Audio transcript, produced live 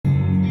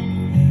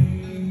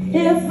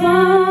If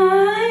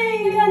I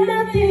ain't got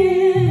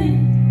nothing,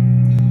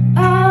 I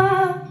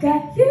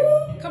got you.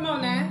 Come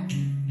on now.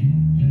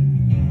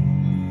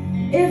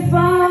 If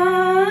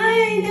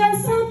I ain't got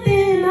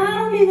something, I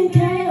don't even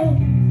care,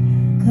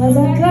 'cause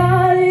I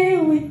got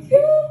it with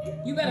you.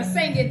 You better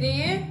sing it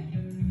then.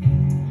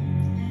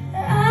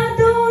 I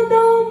don't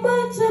know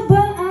much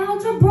about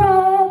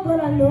algebra, but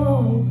I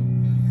know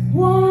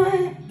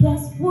 1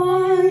 +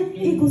 1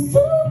 = 2.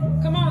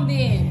 Come on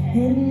then.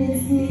 And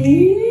it's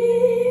me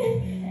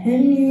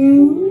and you.